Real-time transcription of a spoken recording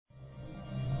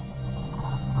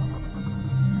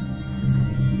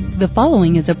The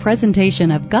following is a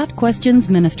presentation of Got Questions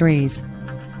Ministries.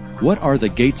 What are the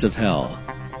gates of hell?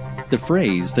 The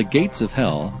phrase, the gates of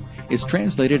hell, is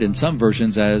translated in some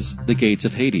versions as the gates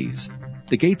of Hades.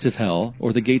 The gates of hell,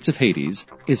 or the gates of Hades,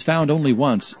 is found only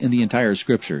once in the entire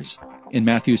Scriptures, in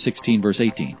Matthew 16, verse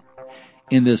 18.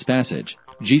 In this passage,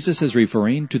 Jesus is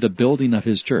referring to the building of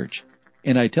his church.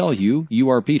 And I tell you, you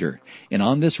are Peter, and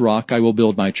on this rock I will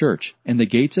build my church, and the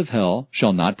gates of hell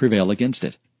shall not prevail against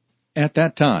it. At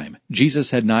that time,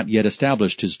 Jesus had not yet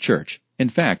established his church. In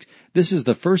fact, this is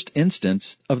the first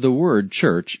instance of the word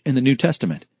church in the New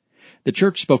Testament. The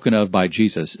church spoken of by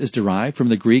Jesus is derived from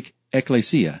the Greek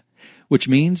ekklesia, which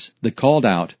means the called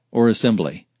out or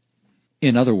assembly.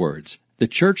 In other words, the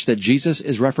church that Jesus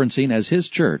is referencing as his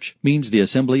church means the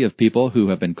assembly of people who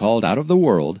have been called out of the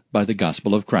world by the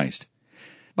gospel of Christ.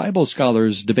 Bible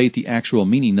scholars debate the actual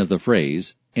meaning of the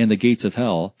phrase, and the gates of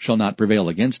hell shall not prevail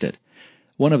against it.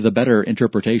 One of the better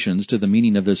interpretations to the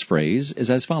meaning of this phrase is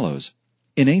as follows.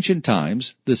 In ancient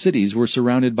times, the cities were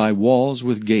surrounded by walls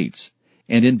with gates,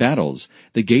 and in battles,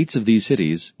 the gates of these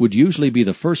cities would usually be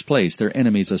the first place their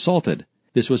enemies assaulted.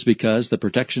 This was because the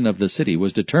protection of the city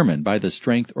was determined by the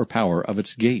strength or power of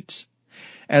its gates.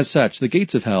 As such, the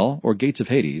gates of hell, or gates of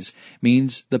Hades,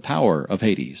 means the power of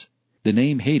Hades. The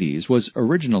name Hades was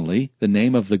originally the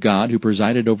name of the god who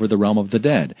presided over the realm of the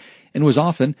dead, and was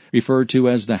often referred to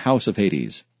as the house of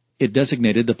Hades. It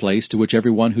designated the place to which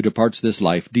everyone who departs this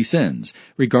life descends,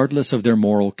 regardless of their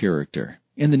moral character.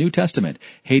 In the New Testament,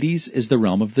 Hades is the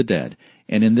realm of the dead,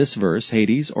 and in this verse,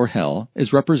 Hades, or hell,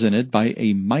 is represented by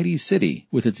a mighty city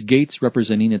with its gates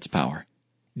representing its power.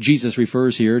 Jesus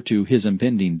refers here to his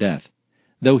impending death.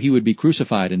 Though he would be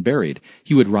crucified and buried,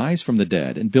 he would rise from the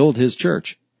dead and build his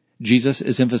church. Jesus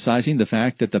is emphasizing the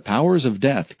fact that the powers of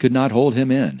death could not hold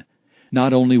him in.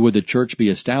 Not only would the church be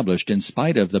established in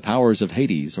spite of the powers of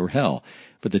Hades or hell,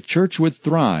 but the church would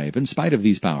thrive in spite of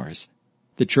these powers.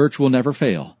 The church will never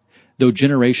fail. Though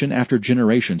generation after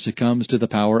generation succumbs to the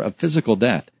power of physical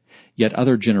death, yet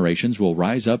other generations will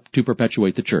rise up to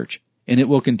perpetuate the church, and it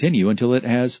will continue until it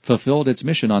has fulfilled its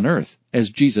mission on earth,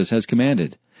 as Jesus has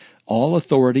commanded. All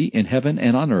authority in heaven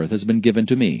and on earth has been given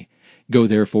to me. Go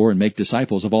therefore and make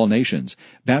disciples of all nations,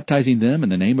 baptizing them in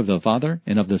the name of the Father,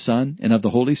 and of the Son, and of the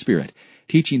Holy Spirit,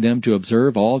 teaching them to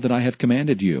observe all that I have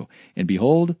commanded you. And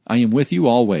behold, I am with you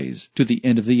always, to the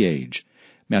end of the age.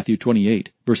 Matthew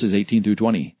 28, verses 18 through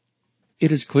 20.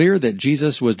 It is clear that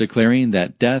Jesus was declaring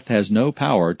that death has no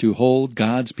power to hold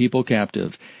God's people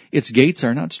captive. Its gates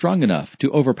are not strong enough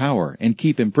to overpower and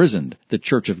keep imprisoned the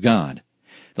church of God.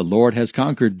 The Lord has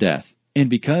conquered death. And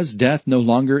because death no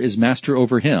longer is master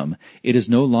over him, it is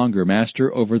no longer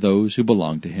master over those who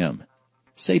belong to him.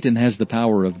 Satan has the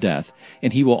power of death,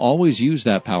 and he will always use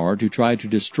that power to try to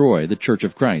destroy the church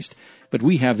of Christ. But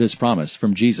we have this promise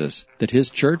from Jesus that his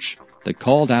church, the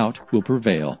called out, will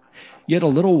prevail. Yet a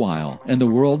little while, and the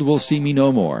world will see me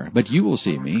no more, but you will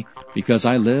see me. Because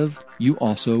I live, you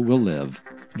also will live.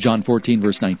 John 14,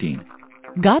 verse 19.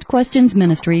 Got Questions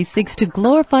Ministries seeks to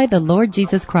glorify the Lord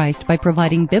Jesus Christ by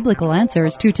providing biblical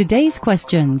answers to today's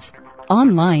questions.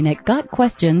 Online at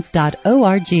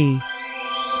GotQuestions.org.